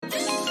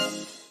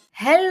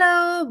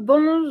Hello,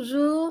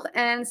 bonjour,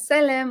 and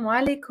salam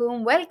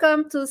alaikum.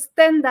 Welcome to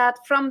Stand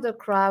Out from the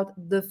Crowd,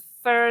 the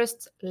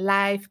first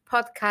live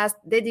podcast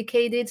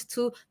dedicated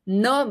to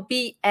no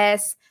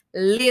BS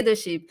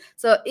leadership.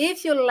 So,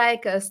 if you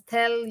like us,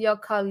 tell your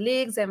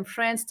colleagues and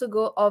friends to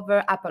go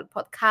over Apple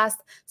Podcast,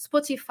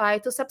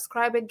 Spotify to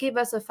subscribe and give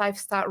us a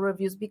 5-star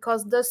reviews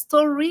because the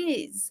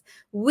stories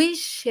we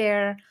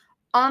share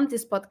on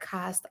this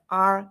podcast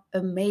are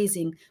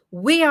amazing.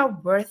 We are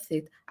worth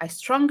it. I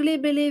strongly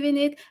believe in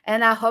it,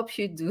 and I hope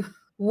you do.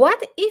 What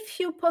if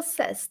you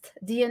possessed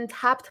the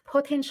untapped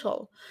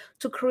potential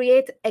to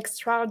create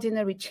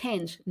extraordinary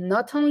change,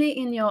 not only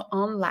in your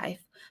own life,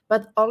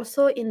 but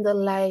also in the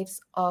lives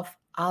of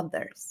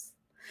others?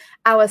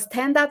 Our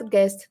standout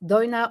guest,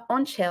 Doina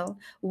Oncel,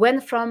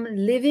 went from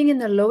living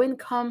in a low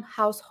income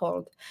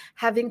household,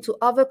 having to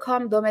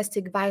overcome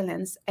domestic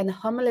violence and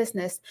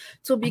homelessness,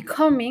 to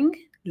becoming,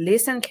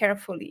 listen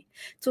carefully,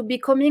 to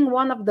becoming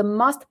one of the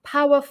most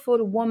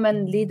powerful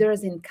women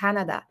leaders in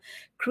Canada,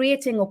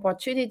 creating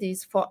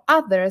opportunities for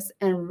others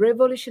and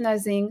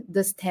revolutionizing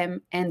the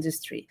STEM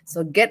industry.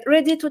 So get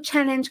ready to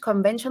challenge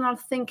conventional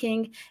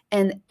thinking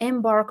and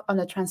embark on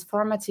a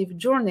transformative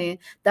journey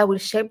that will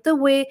shape the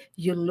way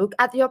you look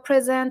at your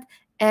present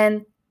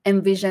and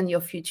envision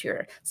your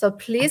future. So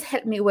please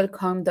help me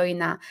welcome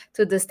Doina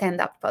to the Stand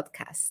Up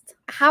podcast.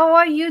 How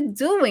are you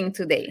doing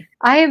today?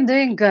 I am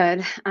doing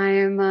good. I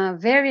am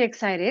very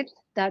excited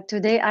that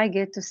today I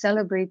get to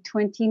celebrate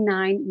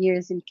 29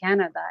 years in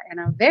Canada. And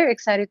I'm very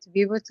excited to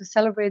be able to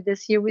celebrate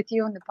this here with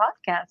you on the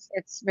podcast.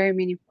 It's very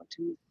meaningful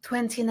to me.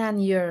 29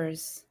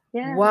 years.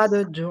 What Yes.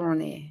 a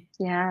journey.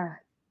 Yeah.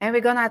 And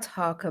we're going to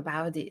talk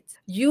about it.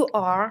 You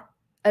are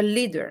a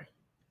leader,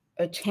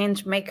 a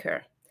change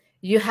maker.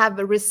 You have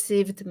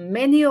received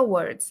many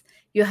awards.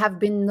 You have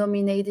been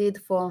nominated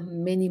for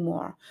many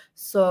more.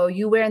 So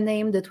you were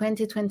named the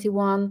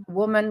 2021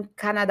 Woman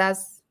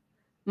Canada's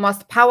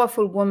Most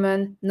Powerful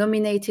Woman,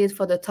 nominated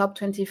for the top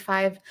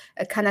 25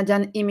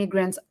 Canadian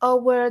Immigrants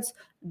Awards,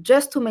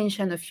 just to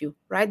mention a few,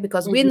 right?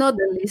 Because we Mhm. know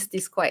the list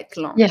is quite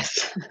long.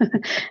 Yes.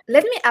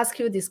 Let me ask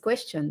you this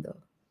question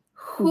though.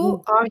 Mhm.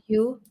 Who are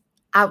you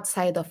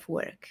outside of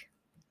work?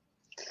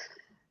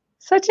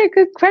 Such a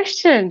good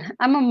question.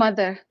 I'm a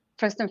mother.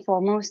 First and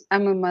foremost,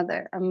 I'm a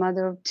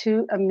mother of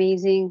two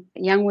amazing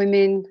young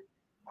women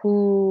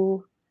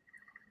who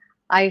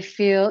I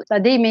feel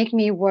that they make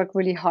me work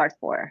really hard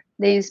for.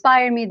 They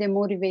inspire me, they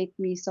motivate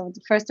me. So,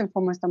 first and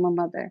foremost, I'm a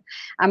mother.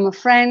 I'm a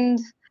friend.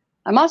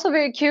 I'm also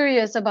very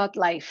curious about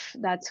life.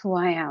 That's who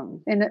I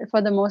am. And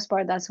for the most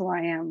part, that's who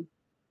I am.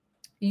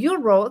 You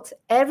wrote,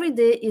 "Every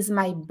day is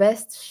my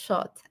best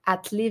shot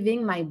at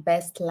living my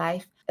best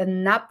life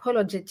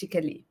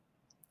unapologetically."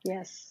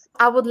 Yes.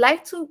 I would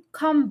like to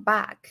come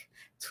back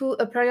to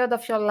a period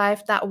of your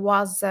life that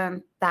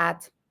wasn't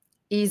that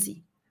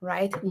easy,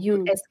 right? You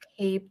Hmm.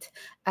 escaped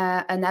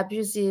an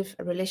abusive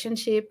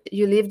relationship.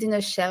 You lived in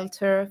a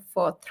shelter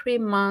for 3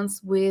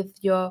 months with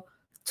your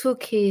two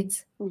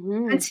kids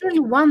Hmm.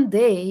 until one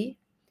day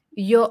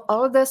your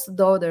oldest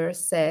daughter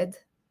said,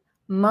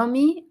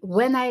 "Mommy,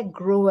 when I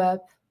grow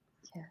up,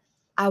 Yes.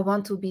 I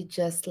want to be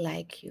just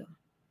like you."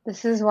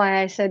 This is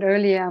why I said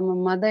earlier I'm a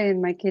mother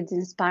and my kids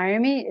inspire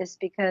me, is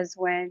because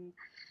when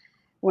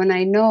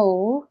I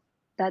know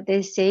that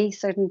they say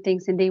certain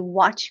things and they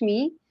watch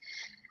me,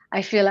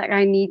 I feel like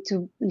I need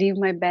to live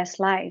my best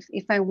life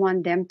if I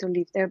want them to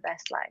live their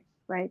best life,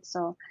 right?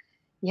 So,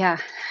 yeah,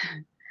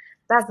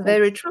 That's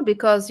very that's true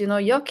because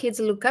your kids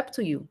look up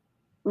to you.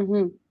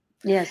 hmm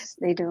yes,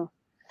 they do.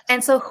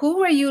 And so who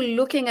were you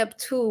looking up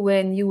to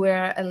when you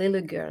were a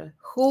little girl?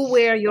 Who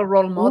were your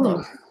role Ooh,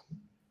 models?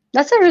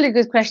 that's a really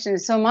good question.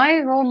 So, my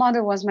role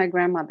model was my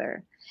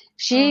grandmother.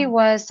 She Oh,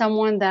 was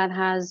someone that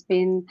has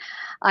been,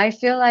 I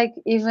feel like,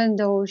 even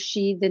though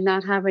she did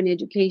not have an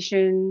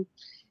education,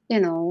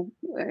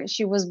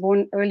 she was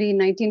born early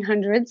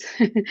 1900s,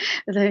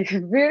 like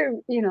very,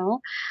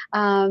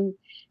 um,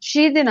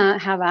 she did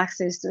not have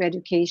access to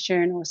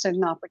education or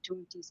certain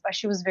opportunities, but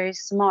she was very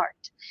smart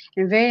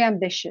and very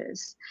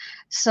ambitious.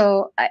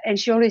 So, and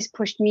she always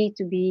pushed me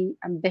to be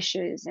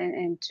ambitious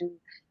and to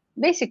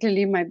basically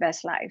live my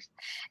best life.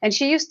 And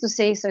she used to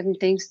say certain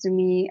things to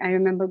me. I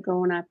remember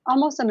growing up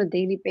almost on a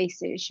daily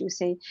basis. She would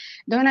say,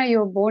 Donna,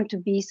 you're born to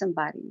be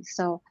somebody.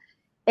 So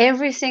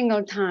every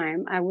single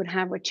time I would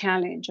have a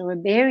challenge or a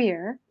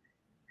barrier,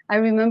 I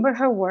remember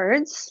her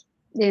words.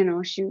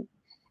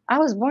 I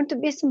was born to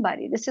be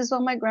somebody. This is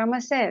what my grandma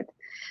said.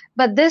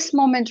 But this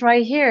moment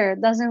right here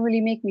doesn't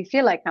really make me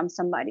feel like I'm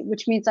somebody,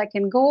 which means I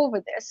can go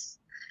over this.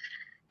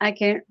 I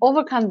can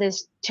overcome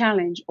this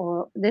challenge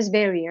or this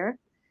barrier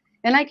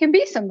and I can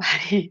be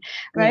somebody,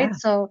 right? yeah.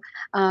 So,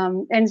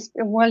 and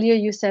while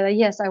you said,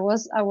 yes, I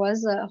was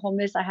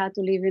homeless. I had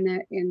to live in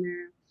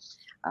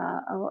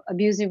a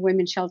abusive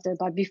women shelter.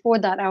 But before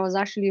that, I was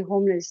actually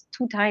homeless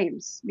two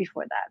times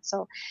before that.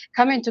 So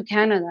coming to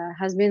Canada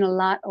has been a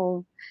lot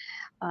of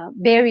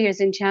barriers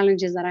and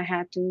challenges that I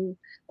had to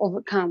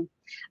overcome.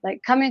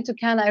 Like coming to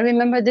Canada, I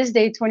remember this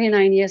day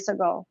 29 years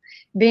ago,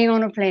 being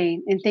on a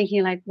plane and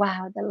thinking like,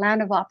 wow, the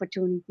land of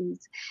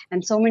opportunities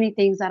and so many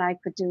things that I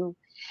could do.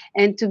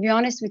 And to be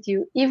honest with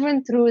you,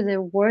 even through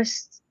the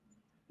worst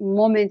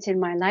moments in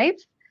my life,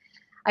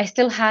 I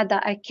still had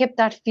that, I kept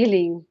that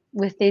feeling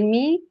within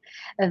me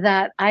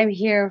that I'm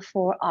here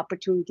for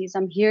opportunities.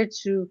 I'm here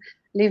to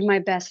live my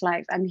best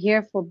life. I'm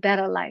here for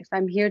better life.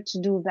 I'm here to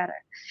do better.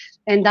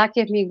 And that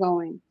kept me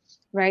going.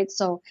 Right.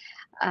 So,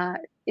 uh,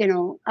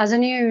 as a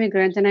new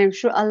immigrant, and I'm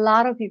sure a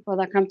lot of people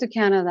that come to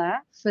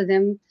Canada, for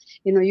them,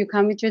 you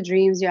come with your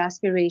dreams, your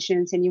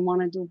aspirations, and you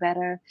want to do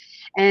better.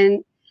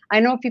 And I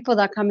know people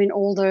that come in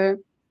older,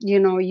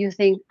 you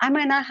think I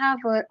might not have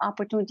an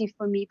opportunity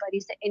for me, but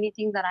is there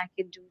anything that I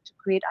can do to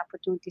create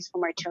opportunities for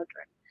my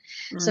children?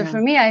 So Yeah.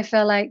 for me, I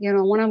felt like,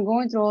 when I'm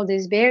going through all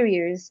these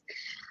barriers,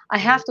 I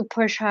have to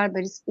push hard,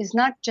 but it's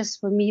not just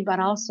for me, but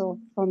also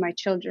for my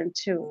children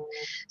too.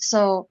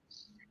 So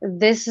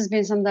this has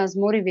been something that's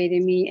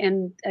motivated me.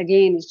 And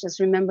again, it's just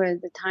remember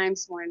the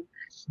times when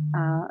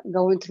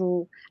going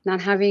through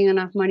not having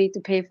enough money to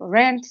pay for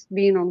rent,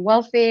 being on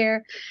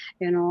welfare,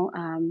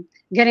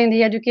 getting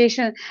the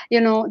education.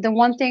 The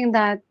one thing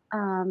that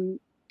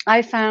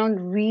I found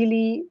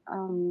really,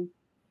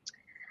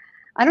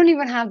 I don't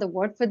even have the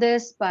word for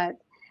this, but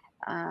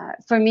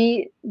for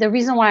me, the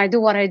reason why I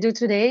do what I do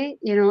today,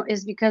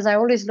 is because I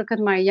always look at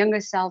my younger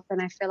self and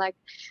I feel like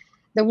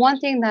the one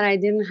thing that I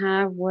didn't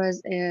have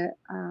was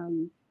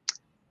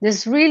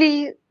this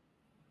really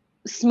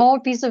small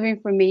piece of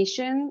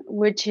information,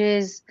 which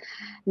is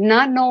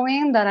not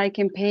knowing that I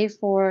can pay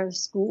for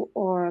school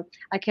or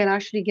I can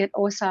actually get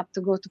OSAP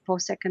to go to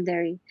post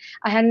secondary.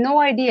 I had no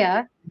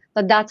idea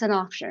that that's an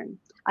option.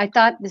 I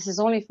thought this is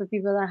only for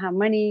people that have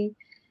money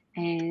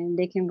and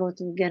they can go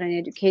to get an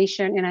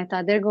education. And I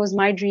thought, there goes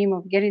my dream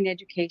of getting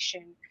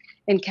education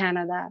in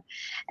Canada.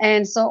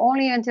 And so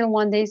only until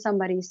one day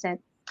somebody said,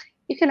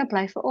 you can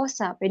apply for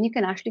OSAP and you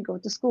can actually go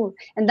to school.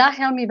 And that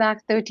held me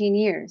back 13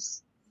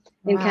 years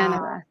in Wow.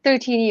 Canada,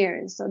 13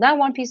 years. So that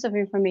one piece of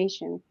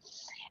information.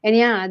 And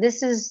yeah,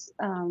 this is,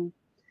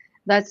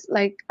 that's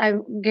like,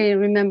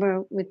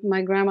 remember with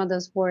my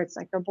grandmother's words,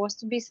 like, I'm supposed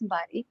to be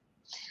somebody.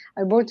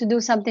 I'm born to do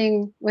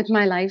something with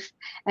my life.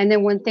 And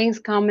then when things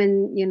come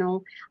and,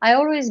 I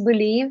always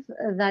believe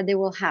that they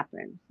will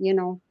happen,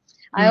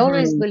 I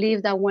always Mm-hmm.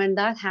 believe that when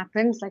that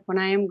happens, like when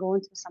I am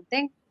going through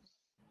something,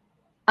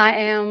 I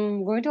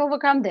am going to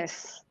overcome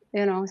this,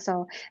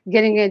 so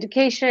getting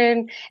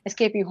education,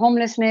 escaping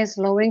homelessness,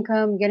 low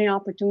income, getting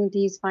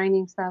opportunities,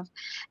 finding stuff.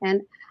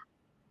 And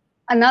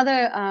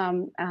another,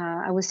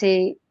 I would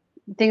say,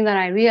 thing that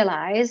I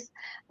realized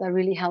that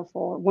really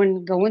helpful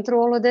when going through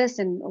all of this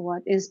and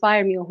what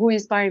inspired me or who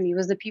inspired me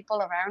was the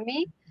people around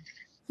me,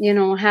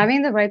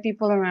 having the right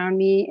people around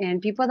me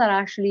and people that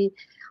actually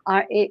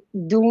are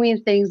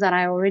doing things that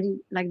I already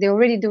like, they're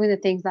already doing the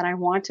things that I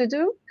want to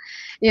do,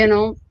 you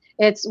know,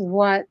 it's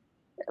what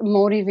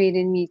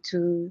motivated me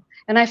to,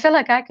 and I felt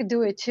like I could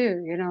do it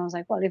too. I was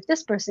like, well, if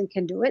this person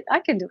can do it, I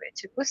can do it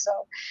too. So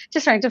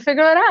just trying to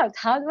figure it out.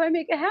 How do I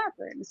make it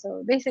happen?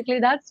 So basically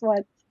that's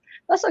what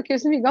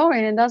keeps me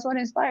going and that's what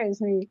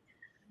inspires me.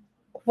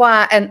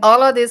 Wow. And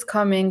all of this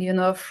coming,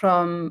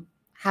 from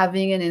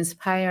having an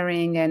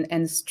inspiring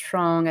and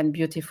strong and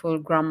beautiful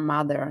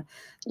grandmother.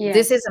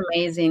 This is Yes.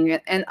 amazing.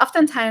 And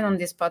oftentimes on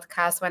this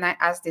podcast, when I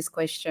ask this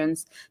question,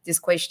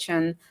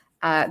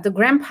 the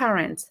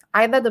grandparents,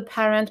 either the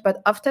parent,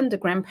 but often the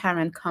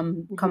grandparent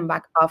come Hmm.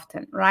 back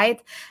often,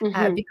 right?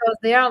 Hmm. Because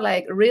they are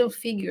like real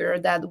figure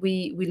that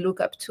we look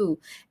up to.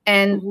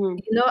 And Hmm.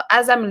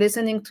 as I'm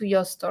listening to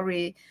your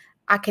story,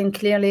 I can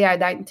clearly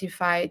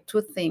identify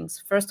two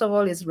things. First of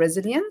all, is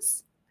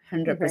resilience,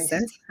 Right.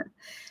 100%,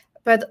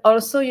 but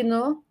also,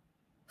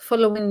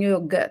 following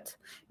your gut,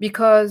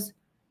 because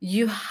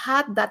you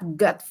had that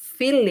gut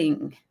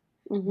feeling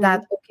Hmm.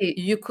 that okay,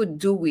 you could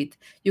do it,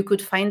 you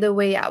could find a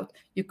way out,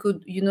 you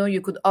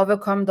could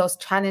overcome those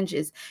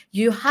challenges.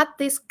 You had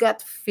this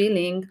gut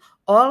feeling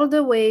all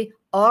the way,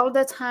 all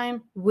the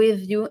time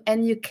with you,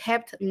 and you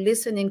kept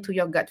listening to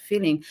your gut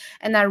feeling.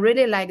 And I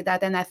really like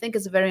that, and I think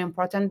it's very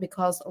important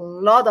because a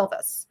lot of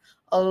us,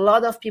 a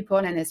lot of people,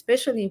 and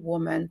especially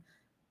women,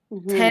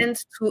 Hmm. tend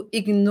to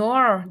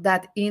ignore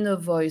that inner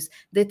voice.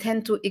 They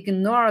tend to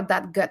ignore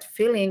that gut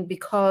feeling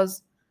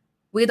because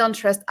we don't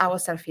trust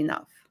ourselves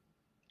enough.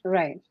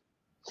 Right.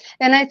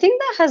 And I think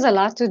that has a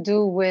lot to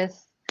do with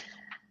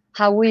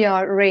how we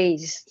are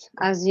raised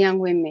as young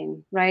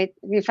women, right?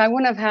 If I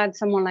wouldn't have had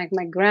someone like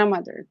my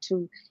grandmother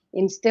to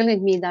instill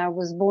in me that I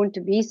was born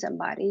to be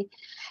somebody,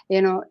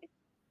 you know,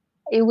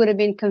 it would have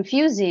been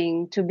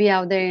confusing to be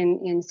out there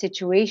in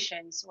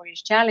situations where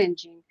it's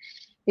challenging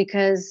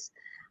because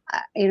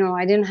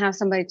I didn't have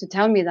somebody to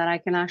tell me that I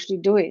can actually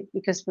do it,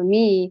 because for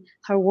me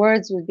her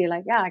words would be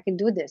like, yeah, I can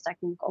do this, I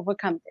can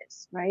overcome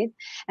this, right?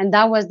 And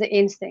that was the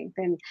instinct.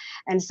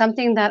 And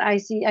something that I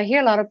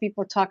hear a lot of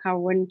people talk how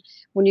when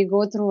you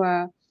go through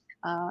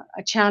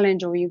a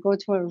challenge, or you go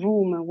to a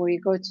room, or where you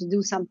go to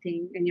do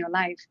something in your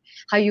life,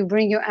 how you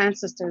bring your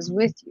ancestors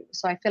with you.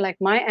 So I feel like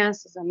my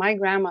ancestor, my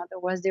grandmother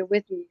was there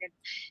with me,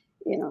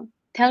 and,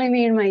 telling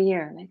me in my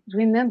ear, like,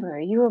 remember,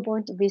 you were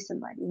born to be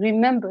somebody.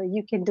 Remember,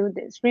 you can do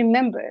this.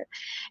 Remember,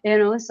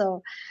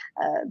 So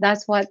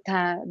that's what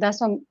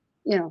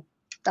you know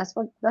that's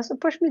what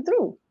pushed me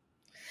through.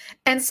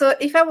 And so,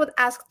 if I would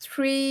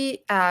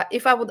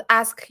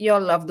ask your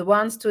loved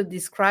ones to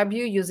describe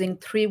you using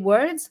 3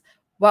 words,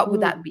 what would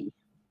Mm. that be?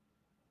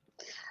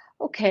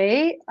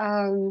 Okay,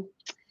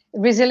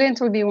 resilient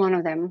will be one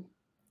of them.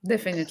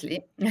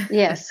 Definitely.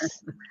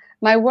 Yes.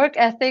 My work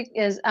ethic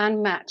is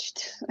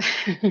unmatched.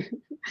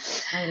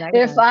 I like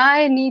If that.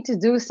 I need to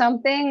do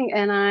something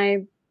and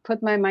I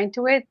put my mind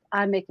to it,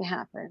 I make it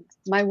happen.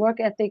 My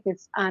work ethic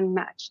is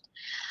unmatched.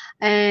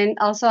 And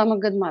also, I'm a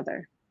good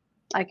mother.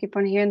 I keep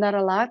on hearing that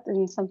a lot.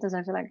 And sometimes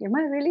I feel like, am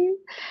I really?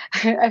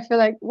 I feel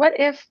like, what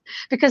if?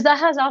 Because that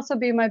has also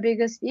been my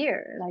biggest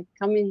fear, like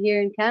coming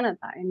here in Canada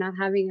and not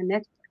having a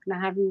network,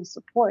 not having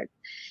support.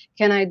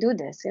 Can I do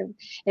this? And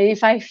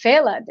if I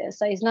fail at this,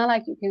 it's not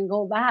like you can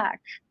go back,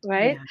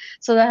 right? Yeah.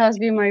 So that has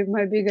been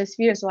my biggest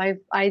fear. So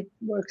I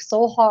work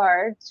so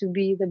hard to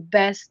be the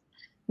best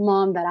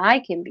mom that I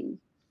can be,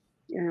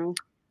 you know.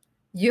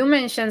 You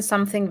mentioned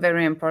something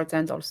very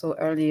important also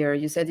earlier.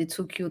 You said it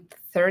took you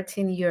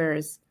 13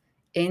 years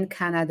in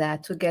Canada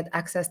to get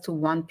access to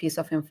one piece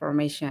of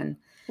information.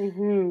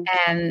 Mm-hmm.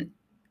 And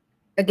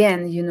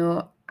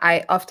again,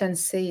 I often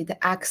say the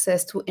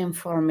access to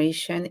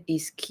information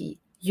is key.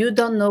 You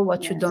don't know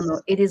what you don't know.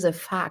 Yes. It is a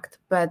fact,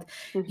 but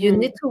you Mm-hmm.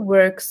 need to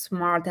work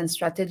smart and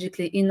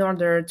strategically in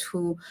order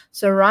to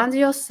surround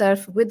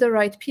yourself with the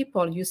right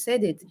people. You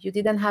said it. You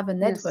didn't have a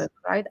Yes. network,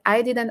 right?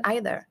 I didn't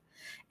either.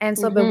 And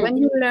so, but Mm-hmm. when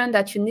you learn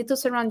that you need to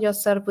surround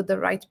yourself with the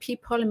right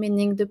people,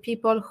 meaning the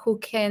people who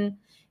can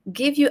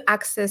give you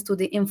access to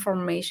the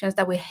information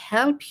that will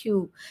help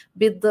you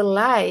build the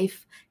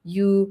life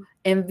you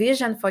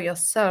envision for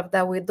yourself,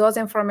 that with those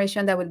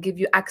information that will give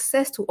you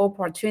access to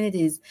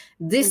opportunities,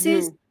 this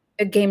is Mm-hmm.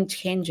 a game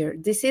changer.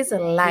 This is a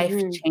life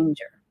Mm-hmm.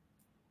 changer.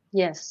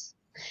 Yes.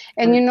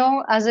 And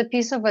And as a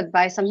piece of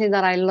advice, something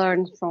that I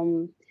learned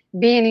from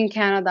being in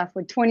Canada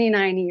for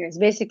 29 years,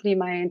 basically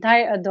my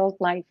entire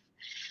adult life,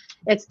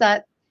 it's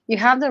that you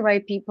have the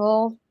right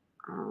people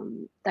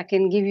that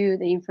can give you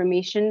the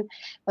information.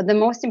 But the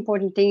most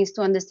important thing is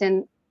to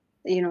understand,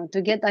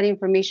 to get that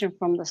information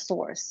from the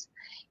source,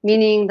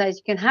 meaning that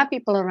you can have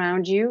people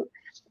around you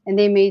and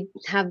they may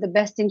have the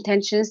best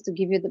intentions to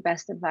give you the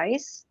best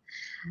advice.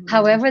 yeah,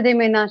 However, they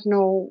may not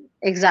know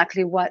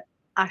exactly what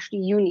actually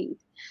you need.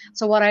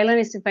 So what I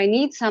learned is, if I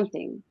need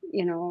something,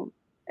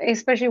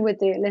 especially with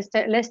the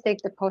let's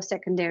take the post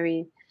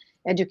secondary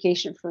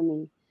education for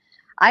me.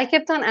 I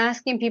kept on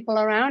asking people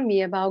around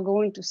me about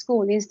going to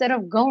school instead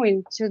of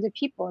going to the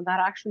people that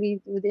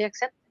actually do the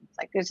acceptance.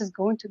 Like, let's just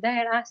go into there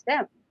and ask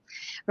them,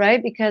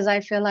 right? Because I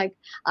feel like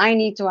I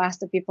need to ask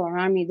the people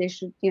around me. They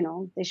should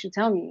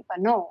tell me. But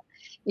no,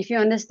 if you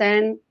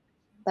understand,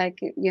 like,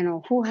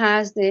 who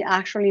has the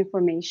actual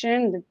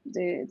information,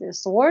 the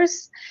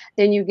source,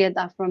 then you get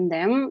that from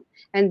them.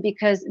 And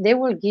because they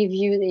will give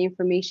you the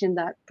information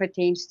that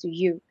pertains to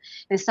you.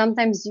 And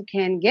sometimes you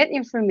can get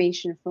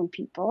information from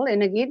people,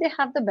 and again, they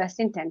have the best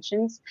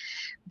intentions,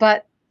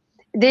 but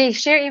they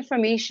share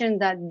information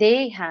that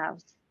they have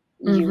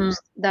hmm,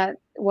 used, that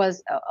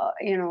was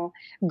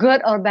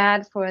good or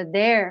bad for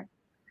their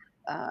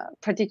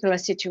particular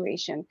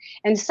situation.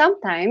 And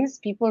sometimes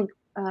people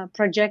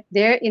project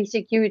their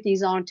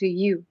insecurities onto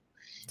you,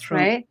 true.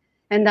 right?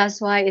 And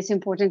that's why it's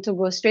important to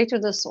go straight to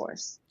the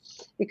source.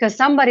 Because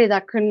somebody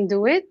that couldn't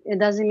do it, it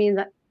doesn't mean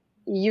that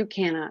you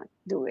cannot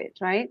do it,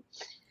 right?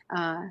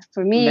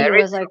 For me, it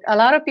Very was like a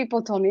lot of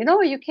people told me,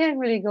 no, you can't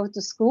really go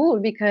to school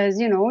because,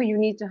 you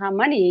need to have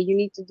money, you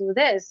need to do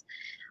this.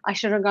 I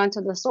should have gone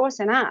to the source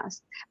and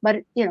asked.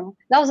 But,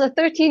 that was a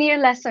 13-year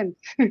lesson,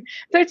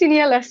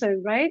 13-year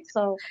lesson, right?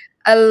 So,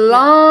 a yeah,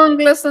 long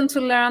lesson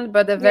to learn,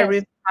 but a yes,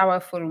 very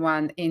powerful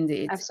one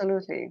indeed.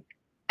 absolutely.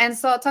 And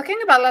so, talking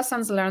about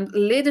lessons learned,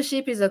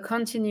 leadership is a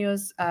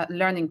continuous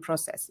learning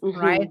process,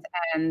 right?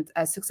 Hmm. And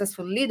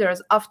successful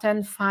leaders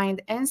often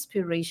find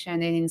inspiration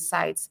and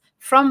insights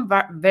from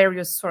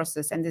various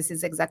sources. And this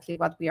is exactly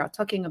what we are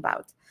talking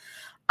about.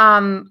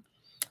 Um,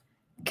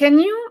 can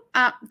you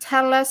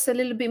tell us a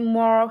little bit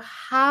more?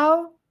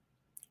 How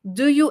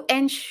do you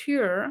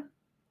ensure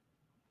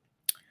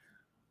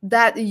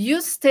that you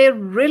stay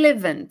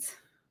relevant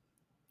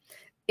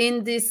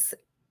in this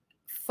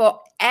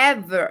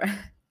forever,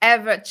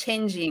 ever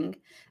changing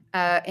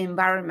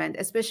environment,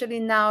 especially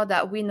now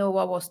that we know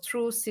what was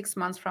true 6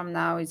 months from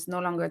now is no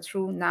longer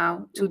true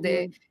now.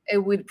 Today, Hmm. it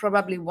will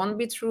probably won't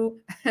be true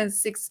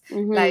six,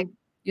 like,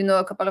 Hmm.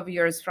 a couple of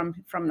years from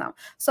now.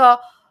 So,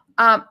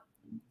 um,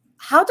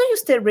 how do you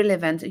stay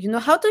relevant?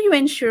 How do you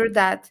ensure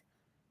that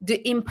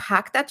the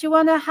impact that you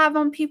want to have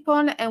on people,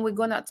 and we're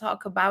going to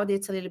talk about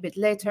it a little bit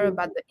later, Hmm.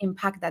 about the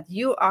impact that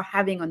you are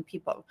having on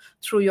people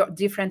through your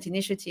different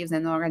initiatives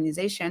and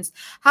organizations,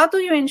 how do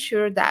you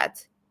ensure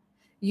that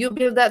you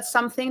build out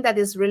something that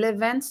is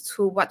relevant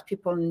to what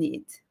people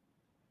need?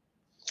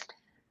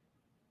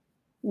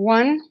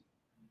 One,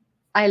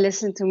 I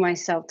listen to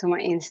myself, to my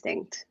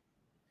instinct.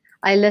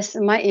 I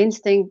listen, my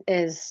instinct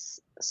is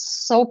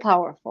so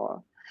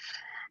powerful,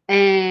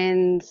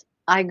 and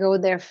I go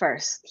there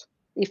first.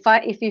 If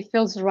it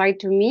feels right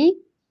to me,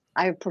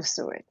 I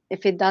pursue it.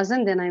 If it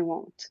doesn't, then I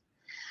won't.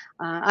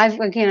 I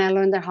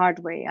learned the hard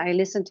way. I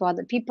listen to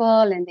other people,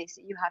 and they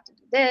say you have to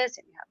do this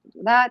and you have to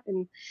do that,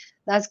 and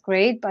that's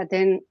great. But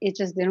then it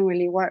just didn't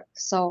really work.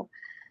 So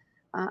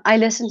I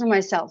listen to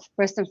myself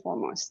first and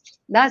foremost.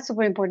 That's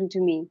super important to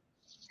me.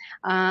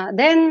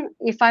 Then,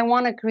 if I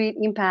want to create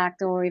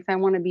impact or if I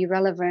want to be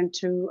relevant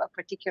to a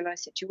particular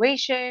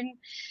situation,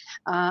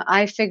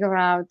 I figure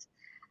out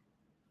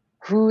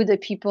who the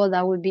people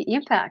that would be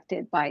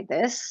impacted by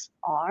this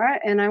are,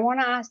 and I want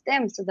to ask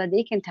them so that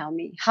they can tell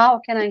me how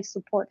can I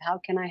support, how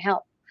can I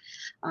help.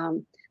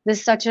 This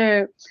is such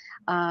a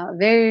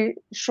very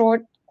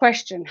short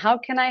question. How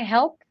can I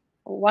help?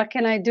 What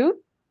can I do?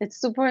 It's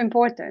super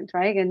important,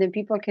 right? And then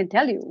people can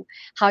tell you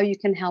how you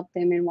can help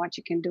them and what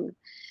you can do.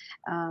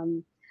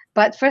 Um,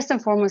 but first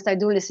and foremost, I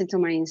do listen to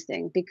my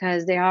instinct,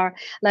 because they are,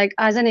 like,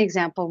 as an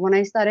example, when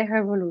I started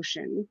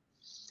Revolution,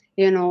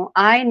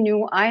 I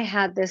knew I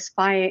had this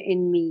fire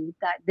in me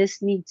that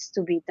this needs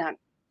to be done,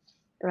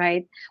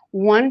 right?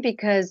 One,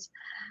 because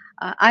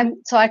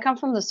I come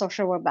from the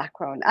social work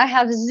background. I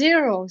have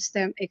zero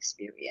STEM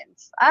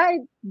experience. I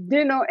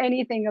didn't know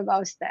anything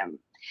about STEM.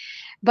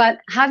 But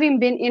having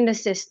been in the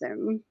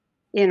system,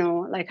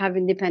 like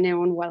having dependent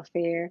on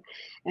welfare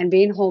and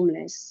being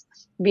homeless,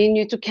 being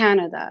new to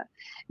Canada,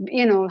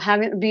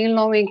 having being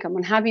low income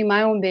and having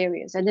my own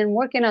barriers, and then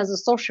working as a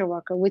social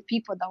worker with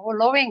people that were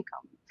low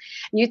income,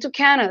 new to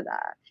Canada,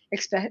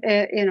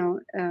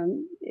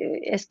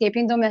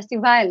 escaping domestic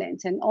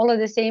violence and all of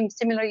the same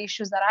similar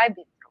issues that I've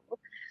been through,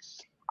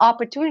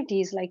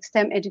 opportunities like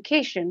STEM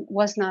education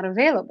was not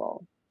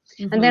available.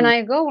 And then Mm-hmm.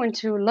 I go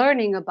into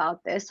learning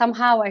about this.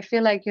 Somehow I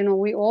feel like,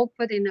 we all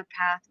put in a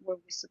path where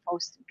we're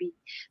supposed to be.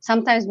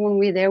 Sometimes when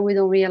we're there, we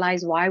don't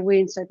realize why we're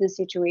in certain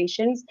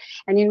situations.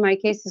 And in my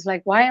case, it's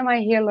like, why am I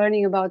here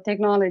learning about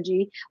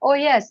technology? Oh,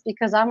 yes,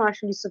 because I'm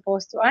actually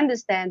supposed to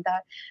understand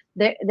that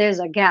there's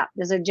a gap,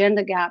 there's a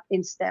gender gap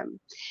in STEM.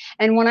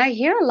 And when I used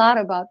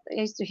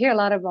to hear a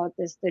lot about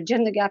this, the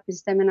gender gap in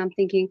STEM, and I'm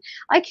thinking,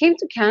 I came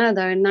to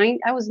Canada and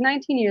I was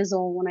 19 years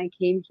old when I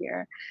came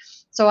here.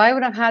 So I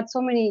would have had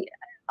so many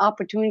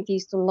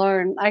opportunities to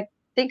learn. I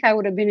think I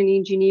would have been an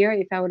engineer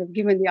if I would have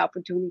given the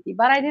opportunity,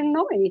 but I didn't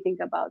know anything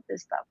about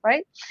this stuff,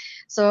 right?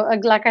 So,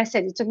 like I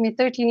said, it took me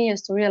 13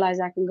 years to realize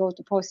I can go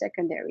to post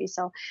secondary.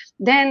 So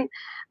then,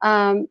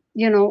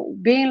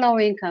 being low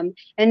income,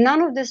 and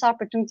none of these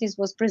opportunities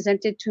was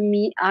presented to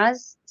me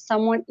as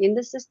someone in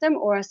the system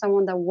or as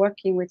someone that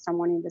working with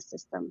someone in the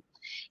system.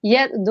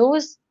 Yet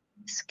those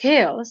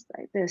skills,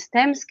 like the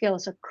STEM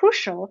skills, are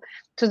crucial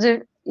to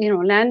the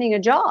landing a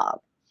job.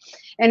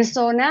 And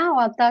so now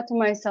I thought to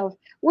myself,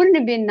 wouldn't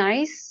it be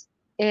nice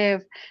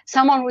if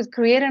someone would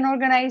create an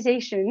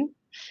organization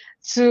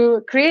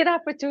to create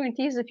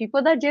opportunities for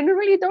people that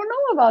generally don't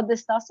know about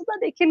this stuff so that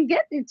they can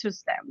get into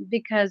STEM?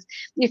 Because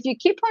if you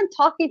keep on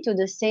talking to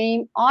the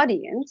same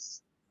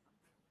audience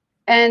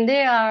and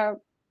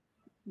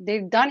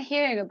they've done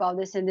hearing about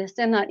this and they're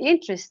still not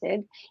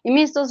interested, it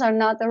means those are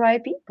not the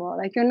right people.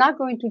 Like, you're not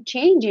going to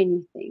change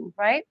anything,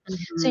 right?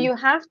 So Mm-hmm. you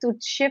have to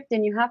shift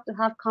and you have to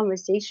have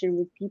conversation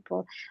with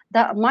people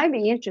that might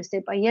be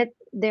interested, but yet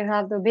they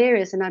have the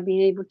barriers and not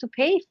being able to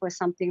pay for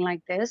something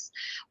like this,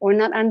 or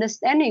not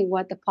understanding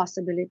what the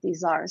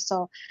possibilities are.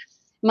 So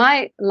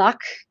my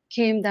luck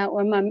came that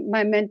when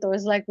my mentor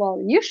was like,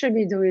 well, you should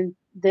be doing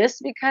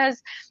this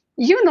because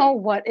you know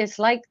what it's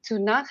like to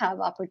not have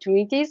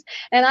opportunities.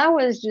 And I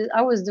was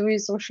doing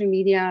social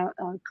media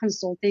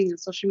consulting and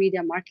social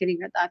media marketing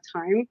at that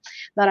time,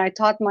 that I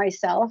taught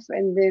myself.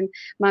 And then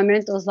my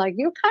mentor was like,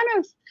 you kind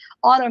of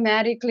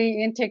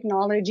automatically in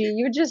technology,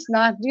 you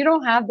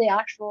don't have the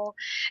actual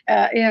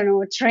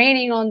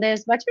training on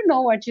this, but you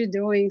know what you're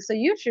doing, so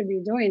you should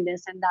be doing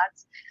this. And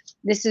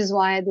this is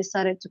why I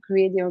decided to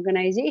create the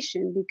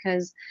organization,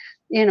 because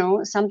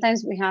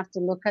sometimes we have to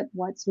look at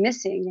what's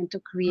missing and to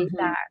create Mm-hmm.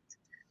 that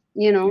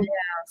you know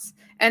Yes.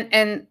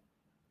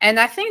 And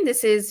I think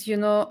this is,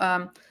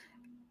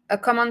 a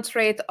common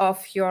trait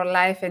of your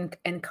life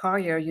and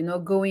career,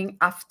 going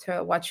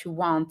after what you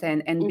want,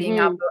 and being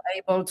hmm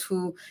able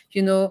to,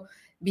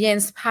 be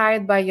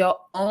inspired by your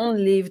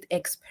own lived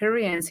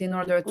experience in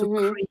order to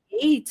hmm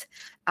create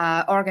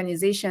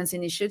organizations,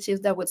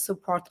 initiatives that would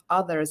support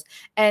others.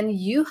 And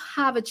you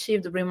have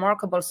achieved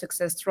remarkable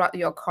success throughout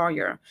your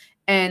career.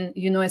 And,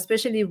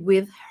 especially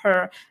with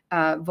her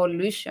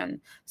Volution.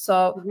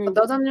 So hmm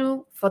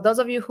for those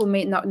of you who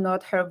may not know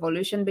her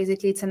Volution,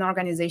 basically it's an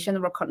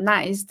organization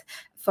recognized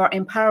for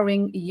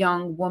empowering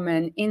young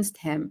women in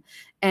STEM.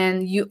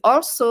 And you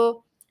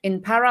also,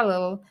 in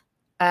parallel,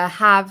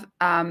 have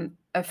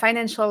a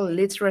financial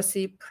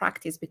literacy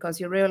practice because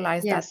you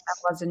realized that that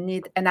Yes. was a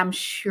need. And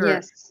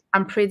Yes.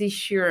 I'm pretty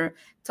sure,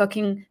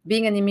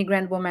 being an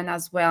immigrant woman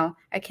as well,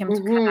 I came to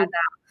Mm-hmm. Canada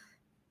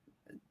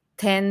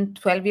 10,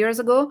 12 years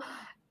ago,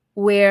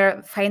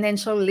 where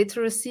financial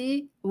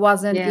literacy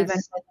wasn't even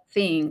Yes. a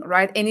thing,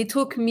 right? And it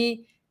took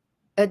me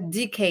a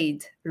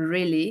decade,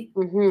 really.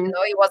 Mm-hmm.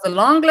 It was a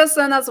long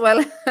lesson as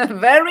well,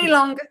 very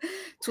long,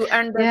 to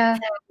understand Yeah.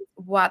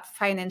 what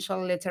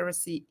financial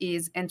literacy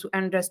is and to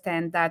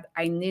understand that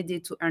I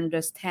needed to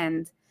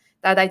understand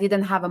that I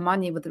didn't have a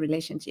money with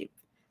relationship.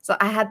 So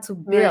I had to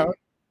Right. build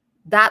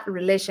that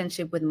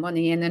relationship with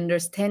money and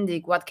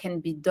understanding what can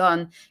be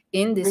done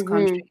in this Mm-hmm.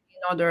 country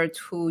in order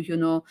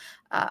to,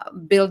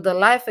 build the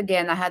life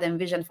again I had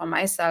envisioned for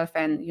myself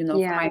and, for my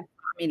Yeah.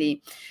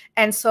 family.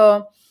 And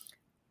so,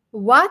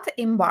 what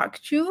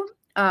embarked you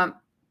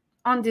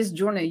on this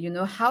journey?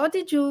 How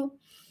did you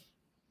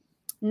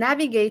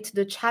navigate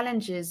the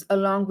challenges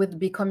along with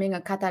becoming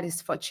a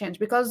catalyst for change?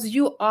 Because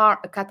you are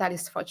a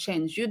catalyst for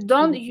change. You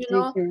don't, Thank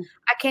you.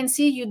 I can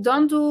see you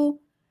don't do,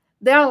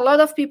 there are a lot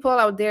of people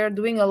out there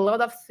doing a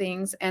lot of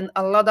things and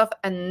a lot of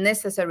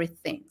unnecessary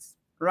things,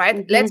 right?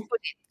 Mm-hmm.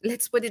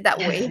 Let's put it that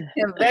way.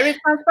 Very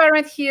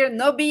transparent here,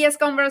 no BS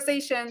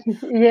conversation.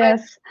 But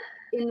Yes.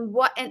 in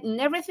what and in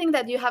everything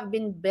that you have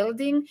been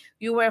building,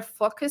 you were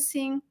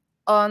focusing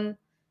on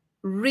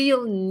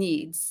real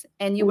needs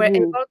and you were Mm-hmm.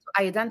 able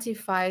to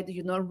identify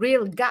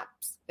real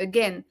gaps.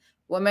 Again,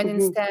 women in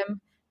Mm-hmm.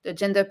 STEM, the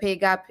gender pay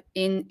gap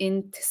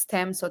in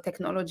STEM, so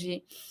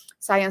technology,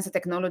 science and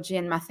technology,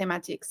 and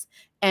mathematics.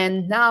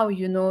 And now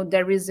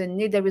there is a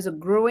need, there is a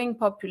growing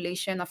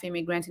population of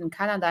immigrants in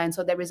Canada, and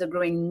so there is a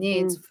growing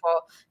need Mm.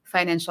 for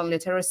financial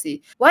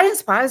literacy. What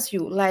inspires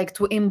you, like,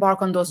 to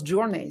embark on those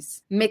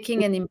journeys,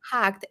 making an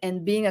impact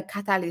and being a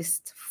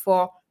catalyst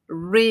for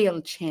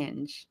real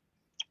change?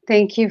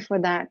 Thank you for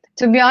that.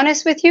 To be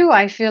honest with you,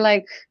 I feel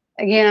like,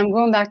 again, I'm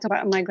going back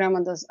to my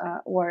grandmother's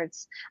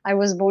words. I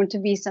was born to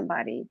be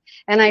somebody.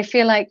 And I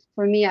feel like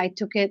for me, I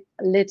took it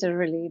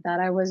literally that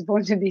I was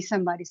born to be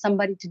somebody,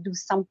 somebody to do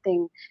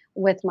something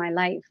with my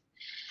life.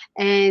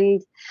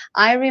 And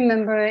I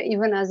remember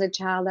even as a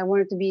child, I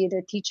wanted to be either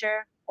a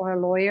teacher or a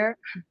lawyer.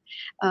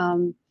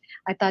 Um,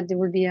 I thought it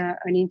would be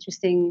an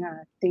interesting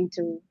thing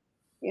to,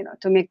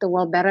 to make the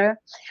world better.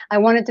 I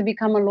wanted to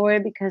become a lawyer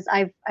because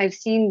I've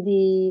seen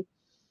the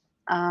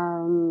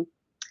um,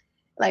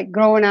 like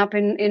growing up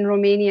in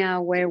Romania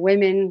where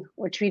women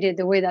were treated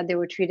the way that they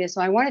were treated.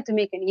 So I wanted to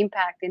make an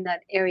impact in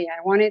that area.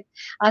 I wanted,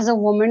 as a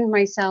woman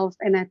myself,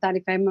 and I thought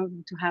if I'm able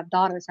to have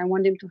daughters, I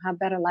want them to have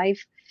better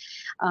life.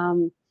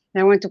 And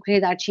I wanted to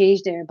create that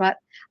change there. But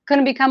I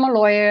couldn't become a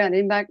lawyer. I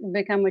didn't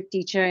become a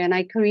teacher. And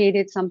I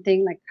created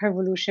something like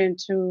Revolution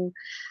to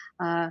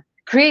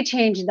create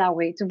change that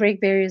way, to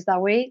break barriers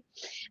that way.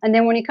 And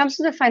then when it comes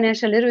to the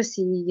financial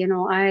literacy,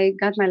 I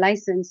got my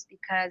license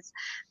because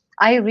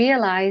I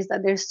realized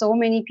that there's so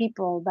many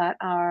people that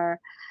are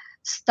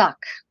stuck,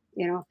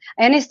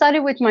 and it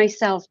started with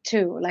myself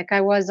too. Like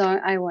I was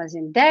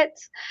in debt,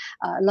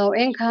 low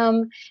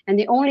income, and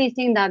the only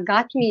thing that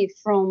got me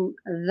from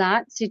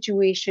that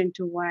situation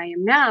to where I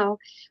am now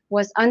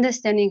was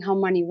understanding how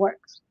money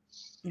works.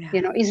 Yeah.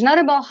 It's not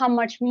about how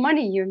much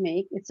money you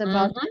make, it's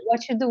about Mhm.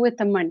 what you do with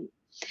the money.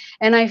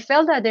 And I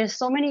felt that there's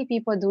so many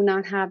people do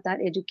not have that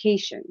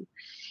education,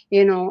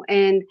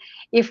 and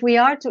if we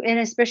are to, and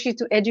especially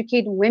to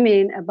educate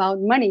women about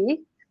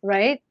money,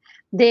 right,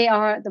 they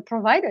are the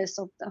providers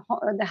of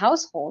the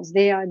households.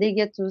 They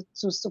get to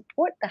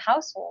support the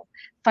household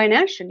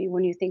financially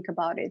when you think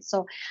about it.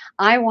 So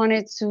I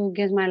wanted to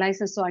get my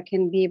license so I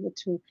can be able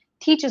to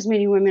teach as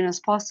many women as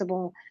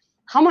possible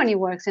how money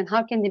works and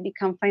how can they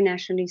become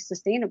financially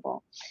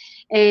sustainable.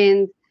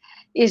 And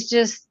it's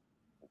just,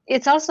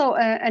 it's also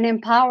an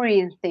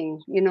empowering thing,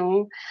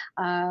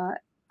 uh,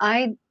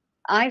 i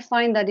I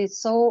find that it's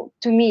so,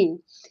 to me,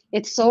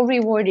 it's so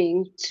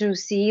rewarding to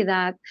see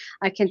that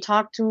I can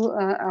talk to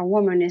a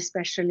woman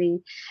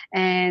especially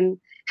and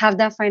have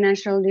that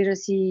financial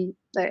literacy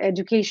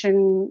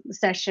education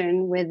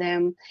session with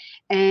them,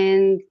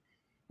 and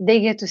they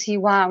get to see,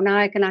 wow, now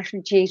I can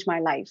actually change my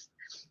life.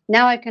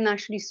 Now I can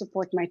actually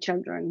support my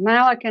children.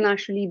 Now I can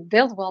actually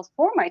build wealth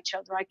for my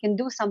children. I can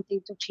do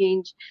something to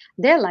change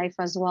their life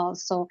as well.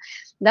 So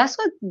that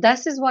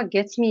is what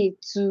gets me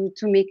to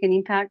make an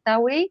impact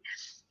that way.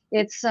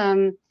 It's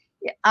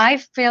I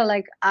feel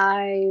like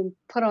I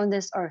put on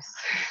this earth.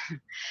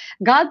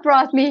 God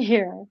brought me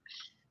here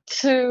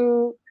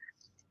to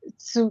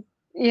to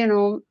you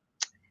know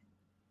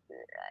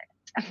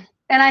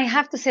and I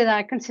have to say that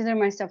I consider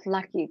myself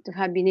lucky to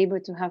have been able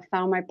to have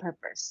found my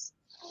purpose,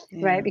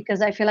 right? Yeah.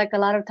 Because I feel like a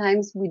lot of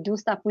times we do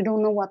stuff, we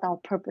don't know what our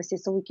purpose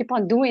is. So we keep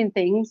on doing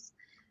things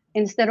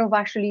instead of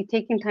actually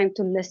taking time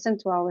to listen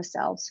to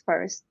ourselves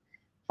first,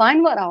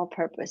 find what our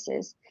purpose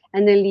is,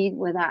 and then lead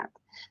with that.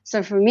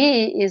 So for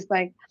me, is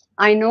like,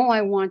 I know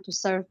I want to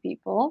serve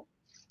people.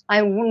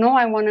 Know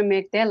I want to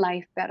make their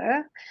life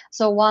better.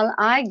 So while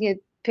I get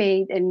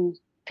paid and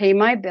pay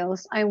my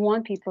bills, I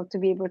want people to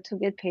be able to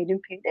get paid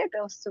and pay their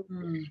bills too.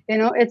 Mm.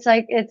 It's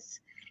like it's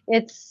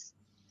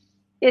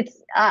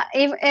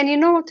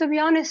and to be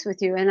honest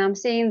with you, and I'm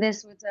saying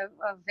this with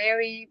a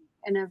very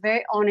in a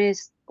very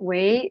honest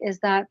way, is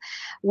that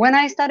when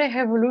I started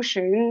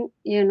Revolution,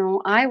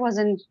 I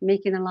wasn't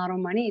making a lot of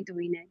money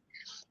doing it,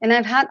 and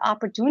I've had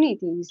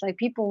opportunities. Like,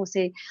 people will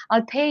say,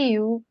 "I'll pay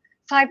you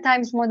 5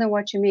 times more than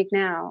what you make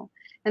now,"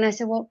 and I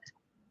said, "Well,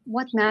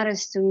 what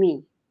matters to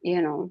me?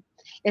 You know,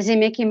 is it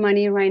making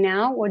money right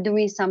now, or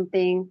doing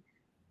something,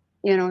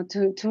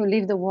 to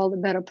leave the world a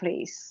better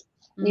place?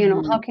 How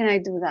Mm-hmm. can I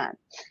do that?"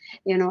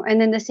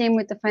 And then the same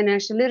with the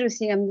financial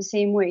literacy. I'm the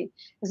same way.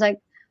 It's like,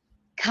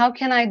 how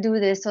can I do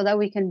this so that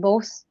we can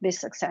both be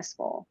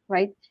successful,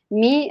 right?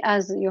 Me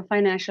as your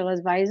financial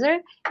advisor,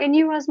 and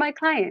you as my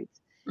client.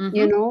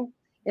 you Mm-hmm. know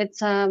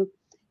it's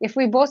if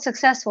we both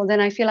successful, then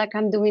I feel like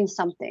I'm doing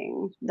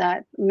something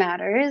that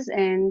matters,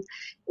 and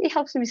it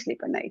helps me sleep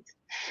at night.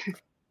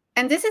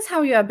 And this is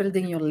how you are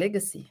building your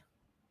legacy,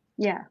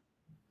 Yeah.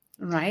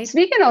 right?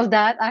 Speaking of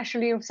that,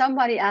 actually, if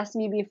somebody asked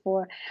me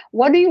before,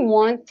 what do you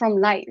want from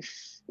life?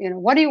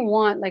 What do you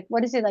want? Like,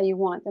 what is it that you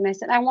want? And I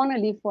said, I want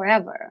to live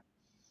forever.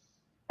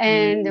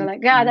 And they're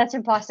like, yeah, Mm-hmm. that's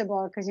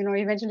impossible, because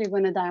eventually you're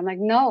going to die. I'm like,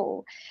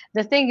 no.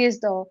 The thing is,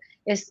 though,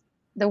 is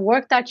the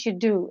work that you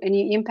do and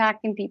you impact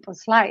in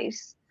people's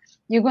lives,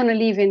 you're going to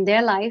live in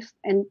their life,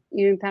 and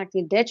you impact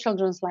in their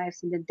children's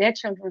lives and their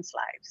children's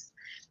lives.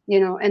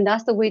 And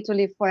that's the way to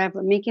live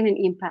forever, making an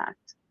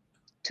impact.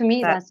 To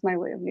me, That that's my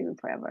way of living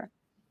forever.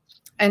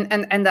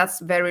 and that's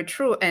very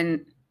true.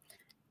 And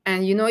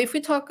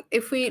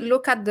if we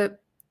look at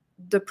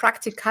the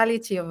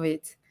practicality of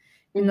it,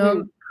 you know,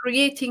 Mm-hmm.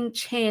 creating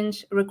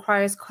change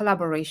requires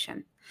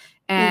collaboration,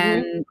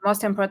 Mm-hmm. and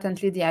most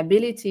importantly, the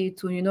ability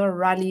to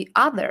rally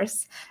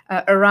others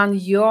around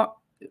your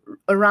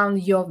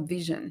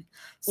vision.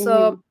 So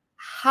Mm-hmm.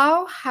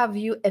 how have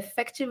you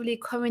effectively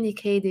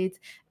communicated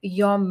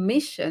your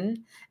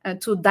mission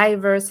to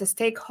diverse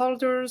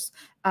stakeholders,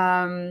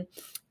 um,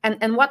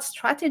 and what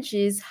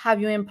strategies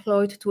have you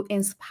employed to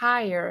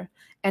inspire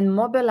and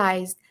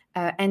mobilize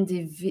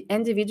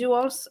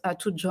individuals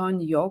to join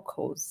your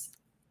cause?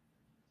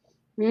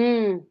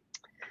 Mm.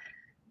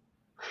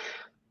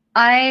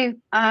 I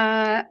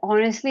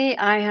honestly,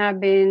 I have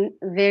been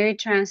very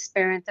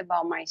transparent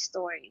about my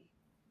story.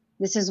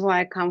 This is where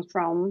I come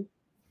from.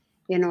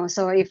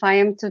 So if I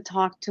am to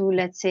talk to,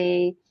 let's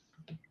say,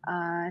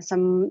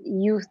 some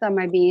youth that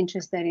might be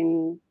interested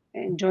in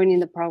joining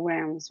the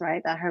programs,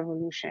 right, at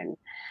Revolution,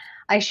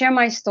 I share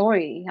my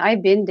story.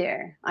 I've been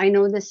there. I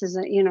know this is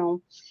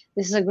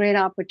a great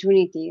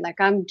opportunity. Like,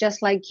 I'm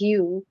just like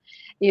you.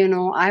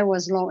 I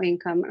was low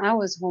income. I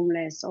was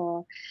homeless,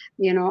 or,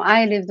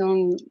 I lived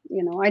on,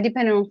 I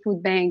depended on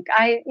food bank.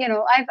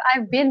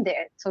 I've been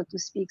there, so to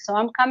speak. So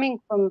I'm coming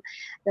from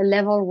the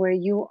level where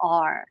you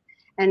are,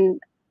 and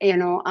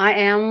I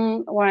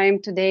am where I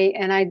am today.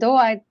 And I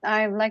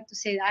like to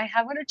say I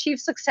haven't achieved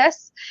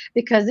success,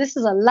 because this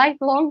is a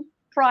lifelong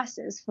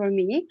process for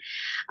me.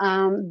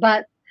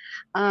 But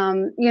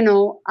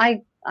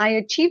I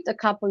achieved a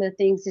couple of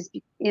things,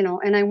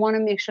 and I want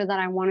to make sure that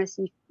I want to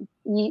see,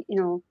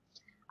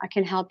 I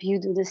can help you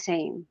do the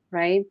same,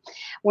 right?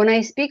 When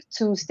I speak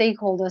to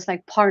stakeholders,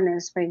 like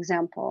partners, for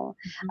example,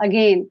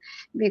 again,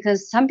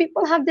 because some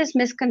people have this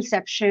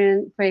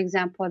misconception, for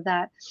example,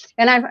 that,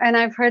 and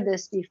I've heard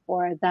this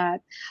before,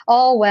 that,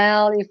 oh,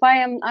 well, if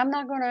I'm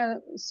not going to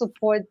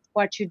support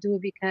what you do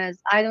because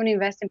I don't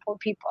invest in poor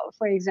people,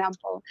 for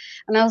example.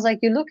 And I was like,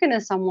 you're looking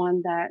at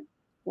someone that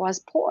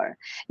was poor.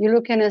 You're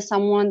looking at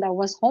someone that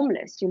was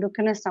homeless. You're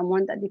looking at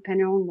someone that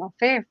depended on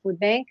welfare, food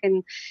bank,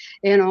 and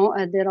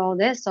did all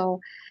this. So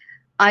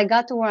I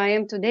got to where I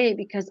am today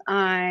because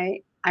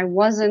I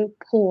wasn't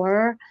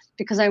poor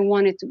because I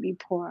wanted to be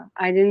poor.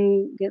 I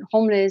didn't get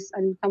homeless.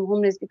 I didn't become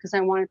homeless because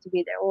I wanted to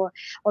be there, or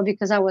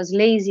because I was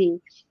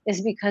lazy.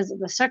 It's because of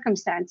the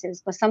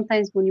circumstances. But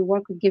sometimes when you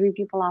work with giving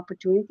people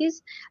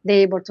opportunities,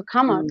 they're able to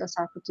come out Mhm. those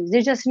opportunities.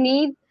 They just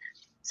need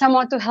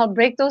someone to help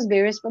break those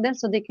barriers for them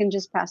so they can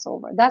just pass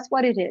over. That's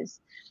what it is,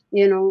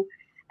 you know.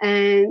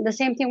 And the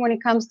same thing when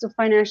it comes to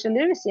financial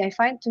literacy. I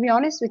find, to be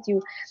honest with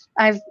you,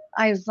 I've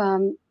I've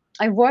um,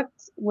 I've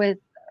worked with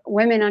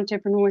women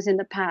entrepreneurs in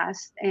the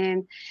past,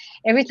 and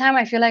every time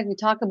I feel like we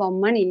talk about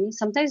money,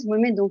 sometimes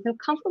women don't feel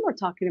comfortable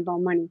talking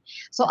about money.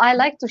 So I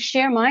like to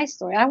share my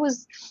story. I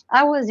was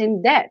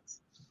in debt,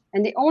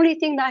 and the only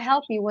thing that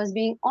helped me was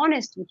being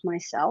honest with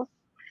myself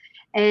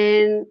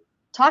and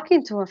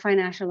talking to a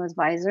financial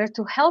advisor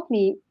to help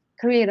me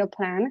create a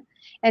plan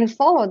and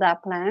follow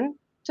that plan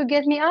to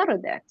get me out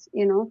of debt.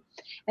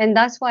 And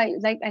that's why,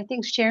 like, I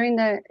think sharing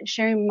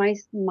my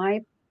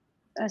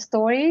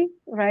story,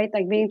 right,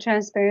 like being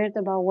transparent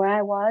about where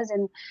I was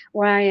and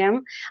where I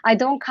am. I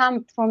don't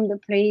come from the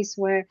place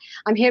where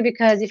I'm here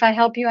because if I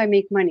help you I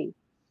make money,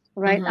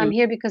 right? I'm Mhm.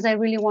 here because I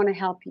really want to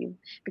help you,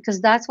 because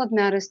that's what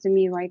matters to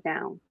me right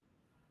now.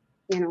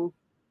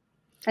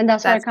 And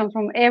that's where I That's come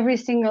from,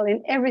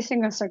 in every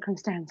single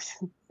circumstance.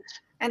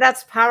 and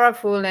that's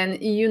powerful. And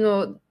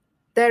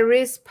there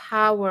is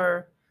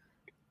power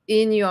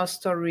in your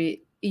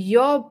story.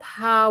 Your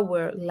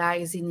power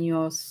lies in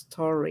your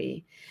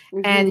story.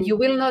 And Hmm. you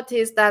will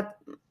notice that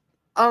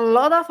A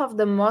lot of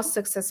the most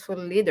successful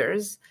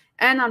leaders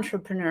and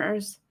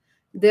entrepreneurs,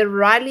 they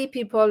rally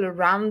people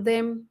around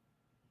them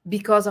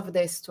because of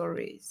their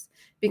stories,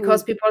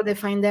 because Mm, people, they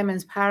find them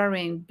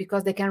inspiring,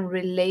 because they can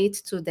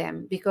relate to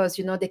them, because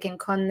they can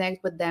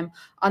connect with them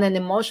on an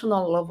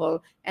emotional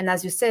level. And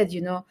as you said,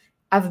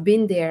 I've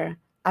been there,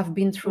 I've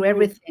been through mhm,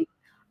 everything,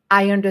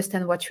 I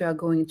understand what you are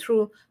going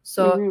through.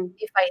 So mhm.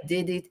 if I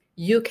did it,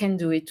 you can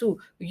do it too.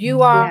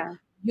 Yeah.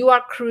 You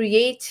are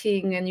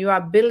creating and you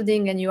are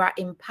building and you are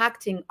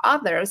impacting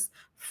others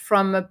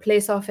from a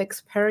place of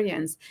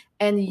experience.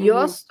 And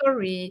your Mhm,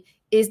 story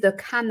is the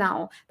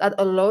canal that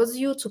allows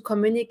you to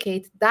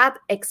communicate that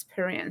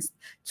experience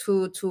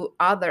to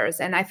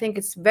others. And I think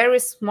it's very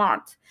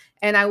smart.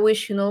 And I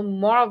wish,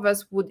 more of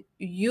us would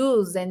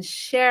use and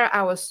share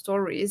our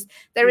stories.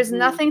 There is mhm.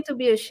 nothing to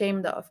be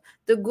ashamed of.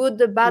 The good,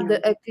 the bad, Yeah.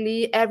 the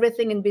ugly,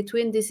 everything in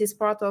between, this is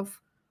part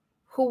of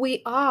who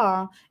we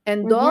are.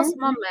 And those Mhm,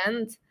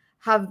 moments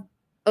have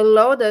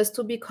allowed us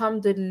to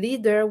become the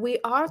leader we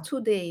are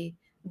today,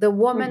 the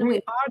woman we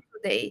mhm, are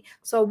today.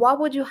 So why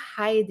would you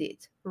hide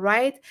it,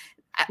 right?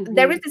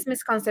 There is mhm, this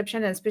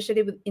misconception, and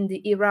especially in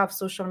the era of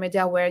social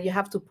media, where you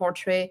have to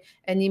portray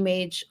an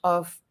image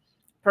of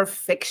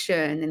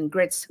perfection and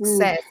great mm.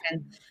 success.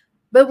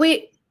 But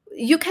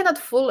you cannot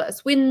fool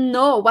us. We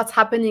know what's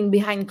happening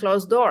behind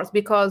closed doors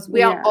because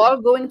we are Yeah.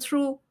 all going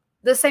through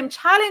the same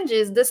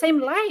challenges, the same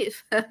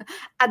life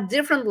at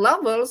different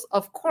levels,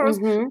 of course,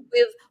 Mhm.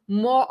 with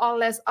more or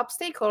less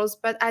obstacles.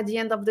 But at the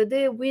end of the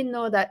day, we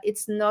know that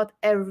it's not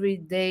every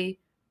day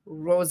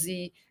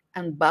rosy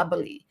and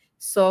bubbly.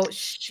 So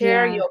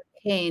share Yeah. your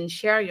pain,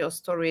 share your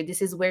story.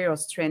 This is where your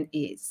strength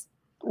is.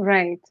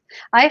 Right.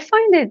 I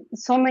find it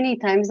so many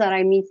times that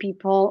I meet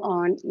people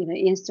on,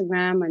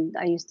 Instagram, and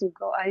I used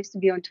to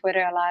be on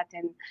Twitter a lot,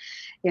 and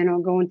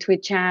go on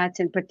Twitch chats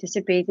and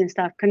participate and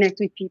stuff, connect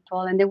with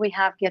people, and then we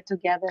have get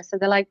together. So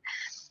they're like,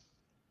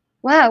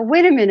 "Wow,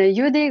 wait a minute,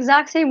 you're the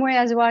exact same way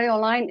as you are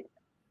online,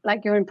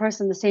 like you're in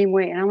person the same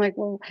way." And I'm like,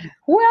 "Well,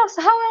 who else?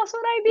 How else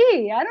would I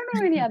be? I don't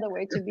know any other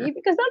way to be,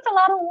 because that's a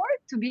lot of work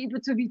to be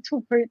able to be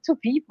two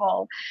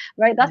people,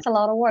 right? That's a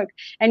lot of work."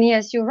 And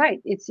yes, you're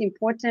right. It's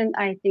important,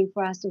 I think,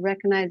 for us to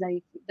recognize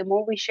that the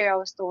more we share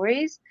our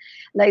stories,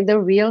 like the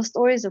real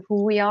stories of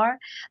who we are,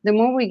 the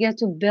more we get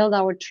to build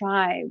our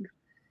tribe,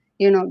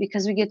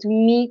 because we get to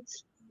meet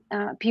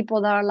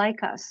people that are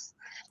like us,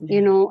 Yeah.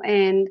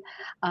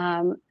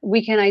 and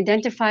we can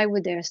identify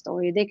with their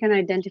story. They can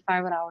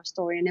identify with our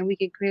story, and then we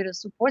can create a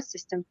support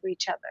system for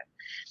each other,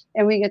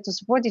 and we get to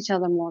support each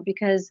other more,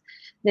 because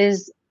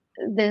there's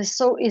it's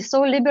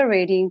so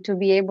liberating to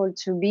be able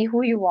to be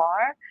who you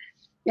are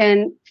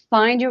and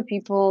find your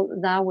people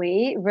that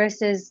way,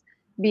 versus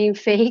being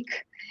fake,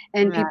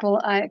 and Yeah. people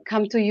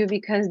come to you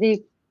because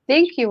they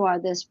think you are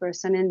this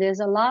person, and there's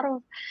a lot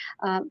of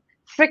uh,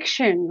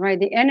 friction, right?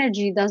 The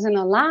energy doesn't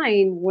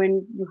align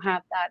when you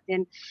have that,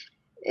 and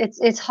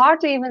it's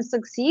hard to even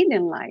succeed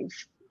in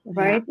life, Yeah.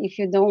 right? If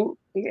you don't,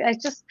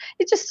 it's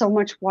just so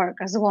much work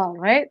as well,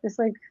 right? It's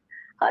like,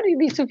 how do you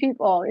be two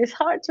people? It's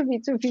hard to be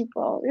two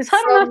people. It's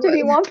hard enough So to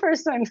be one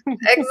person.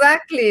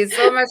 exactly.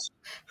 So much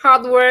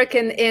hard work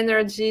and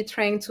energy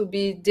trying to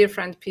be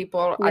different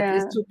people, at Yeah,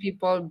 least two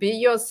people. Be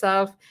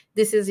yourself.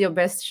 This is your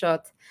best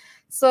shot.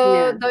 So,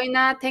 yeah.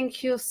 Doina,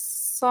 thank you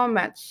so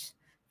much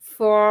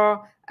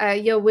for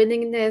your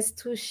willingness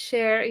to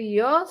share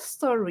your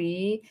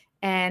story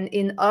and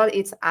in all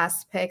its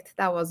aspect.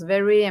 That was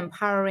very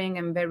empowering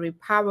and very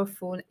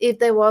powerful. If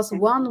there was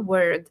one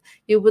word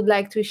you would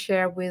like to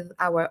share with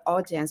our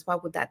audience,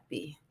 what would that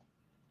be?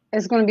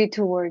 It's going to be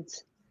two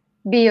words: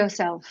 be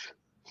yourself.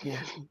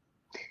 Yeah.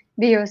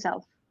 Be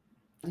yourself.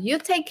 You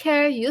take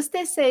care, you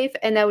stay safe,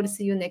 and I will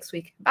see you next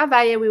week. Bye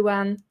bye,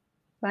 everyone.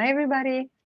 Bye, everybody.